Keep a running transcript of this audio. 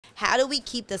how do we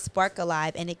keep the spark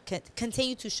alive and it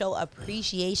continue to show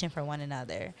appreciation for one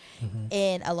another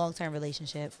in a long-term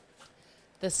relationship?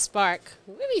 The spark.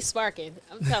 We be sparking.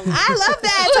 I'm telling you. I love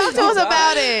that. Talk to us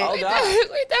about it. Oh, God.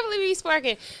 We definitely be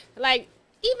sparking. Like,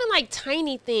 even like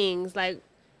tiny things.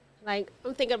 Like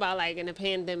I'm thinking about like in the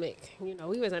pandemic. You know,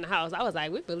 we was in the house. I was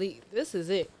like, we believe this is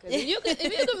it. 'Cause if you could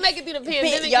make it through the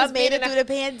pandemic, Y'all made it through the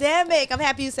pandemic. I'm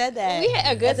happy you said that. We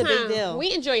had a good That's time. a big deal.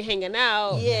 We enjoy hanging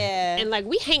out. Yeah. And like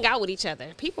we hang out with each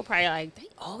other. People probably like, they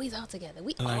always out together.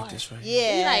 We I are. like this right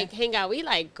Yeah. We like hang out. We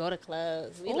like go to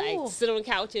clubs. We Ooh. like sit on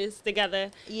couches together.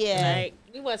 Yeah. Like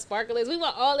we want sparklers. We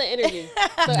want all the energy.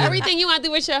 So everything you want to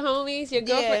do with your homies, your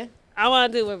girlfriend, I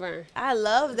want to do with Vern. I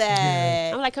love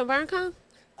that. I'm like, can Vern come?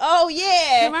 Oh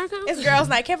yeah. Can Vern come? It's girls'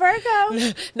 night. Can Vern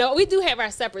come? No, we do have our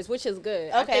separates, which is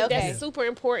good. I Okay, think okay. that's super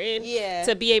important. Yeah.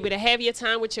 To be able to have your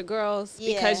time with your girls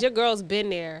because Yeah. your girls been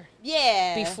there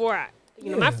Yeah. before I. You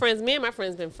know, me and my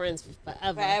friends been friends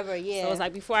forever. Forever, yeah. So it's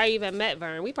like before I even met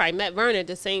Vern, we probably met Vern at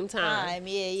the same time.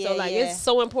 Yeah. So like yeah. it's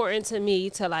so important to me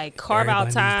to like carve Everybody out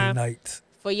needs their time nights.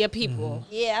 for your people,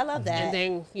 Yeah, I love that. and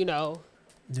then Yeah.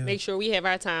 make sure we have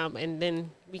our time, and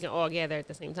then we can all gather at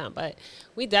the same time. But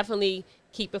we definitely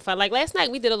keep it fun. Like last night,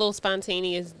 we did a little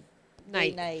spontaneous Date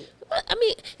night. night. But, I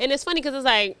mean, and it's funny because it's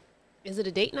like, is it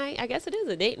a date night? I guess it is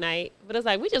a date night. But it's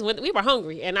like we just went. We were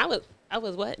hungry, and I was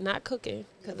what, not cooking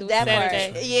because it was That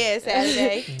Saturday. part. Yeah,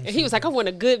 Saturday. And he was like, I want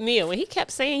a good meal. And he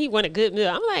kept saying he wanted a good meal.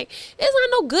 I'm like, is there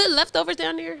no good leftovers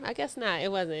down there? I guess not. It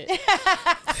wasn't.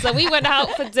 So we went out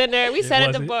for dinner. We sat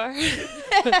at the bar.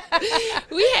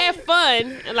 We had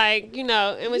fun. Like,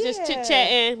 it was just Yeah.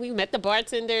 chit-chatting. We met the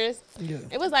bartenders. Yeah.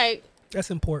 It was like, That's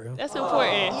important. that's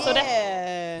important. So that,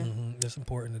 Yeah. That's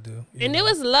important to do. and it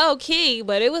was low key,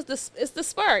 but it's the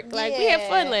spark. Like we had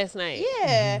fun Yeah. last night.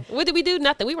 Yeah. What did we do?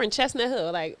 Nothing. We were in Chestnut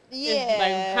Hill. Like, Yeah.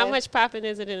 like how much popping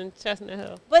is it in Chestnut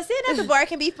Hill? But sitting at the bar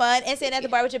can be fun, and sitting at the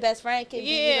bar with your best friend can be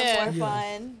Yeah. even more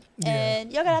Yeah. fun. Yeah.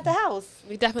 And y'all got out the house.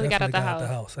 We definitely got out the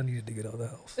house. I needed to get out the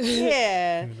house.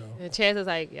 Yeah. You know. And Chaz is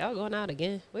like, y'all going out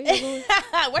again? Where y'all going?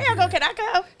 Where y'all go? Can I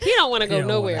come? He don't want to He go don't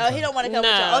nowhere. wanna Oh, he don't want to come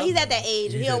with No. y'all. Oh, he's at that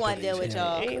age. He's He at don't want that to deal age, with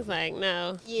yeah. y'all. He's like,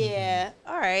 no. Yeah.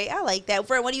 All right. I like that.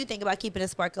 Fred, what do you think about keeping the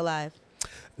spark alive?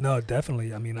 No,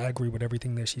 definitely. I mean, I agree with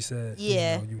everything that she said.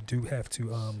 Yeah. You do have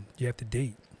to. You have to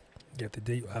date. You have to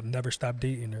date. I've never stopped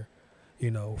dating her.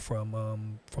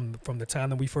 From the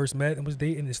time that we first met and was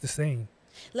dating, it's the same.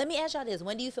 Let me ask y'all this.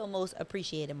 When do you feel most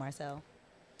appreciated, Marcel?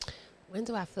 When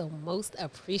do I feel most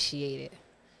appreciated?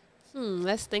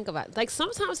 Let's think about it. Like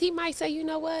sometimes he might say, you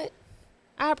know what?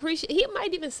 I appreciate. He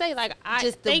might even say like, I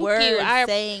Just the thank word you.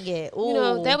 saying it.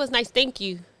 Ooh. That was nice. Thank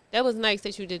you. That was nice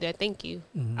that you did that. Thank you.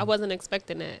 I wasn't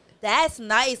expecting that. That's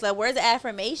nice. Like, words of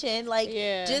affirmation. Like,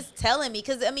 Yeah. just telling me.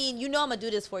 Because, I mean, I'm going to do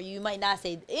this for you. You might not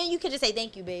say, and you could just say,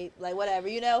 thank you, babe. Like, whatever,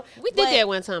 We But did that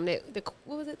one time.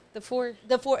 What was it?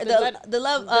 The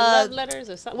love, love letters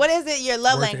or something. what is it? Your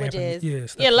love Words of languages. affirmation. Yeah,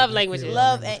 stuff Yeah, like love that. languages. Yeah,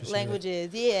 Love yeah.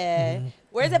 languages. Yeah.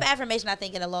 Words of affirmation, I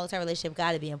think, in a long-term relationship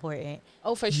got to be important.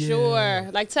 Oh, for Yeah.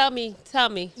 sure. Like, tell me.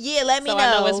 Yeah, let me So know.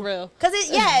 I know it's real. Because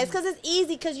it's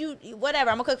easy because whatever,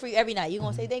 I'm going to cook for you every night. You're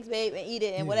going to say thanks, babe, and eat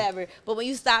it and whatever. But when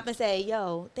you stop and say,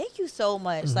 yo, thank you so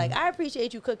much. Like, I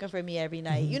appreciate you cooking for me every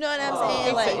night. You know what I'm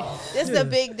saying? Like, this is a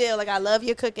big deal. Like, I love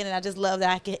your cooking, and I just love that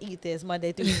I can eat this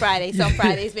Monday through Friday. Some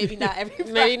Fridays, maybe not every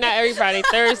Friday. Maybe not every Friday.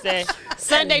 Thursday.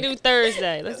 Sunday through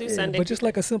Thursday. Let's do Yeah, Sunday. but just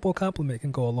like a simple compliment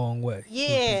can go a long way.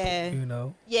 Yeah. You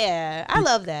know. Yeah. I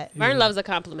love that. Vern loves a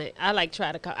compliment. I like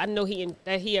try to. I know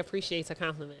that he appreciates a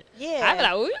compliment. Yeah. I be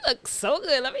like, oh, you look so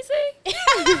good. Let me see.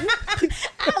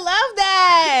 I love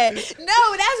that.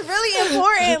 No, that's really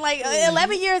important. Like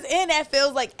 11 years in, that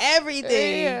feels like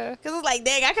everything. Yeah. Because it's like,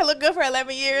 dang, I can look good for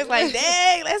 11 years. Like,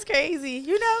 dang, that's crazy.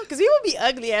 Because you would be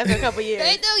ugly after a couple years.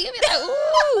 They do. You be like,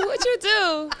 ooh, what you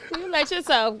do? You let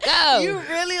yourself go. You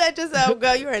really let yourself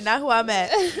go. You are not who I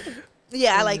met.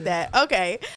 Yeah, I like that. Okay.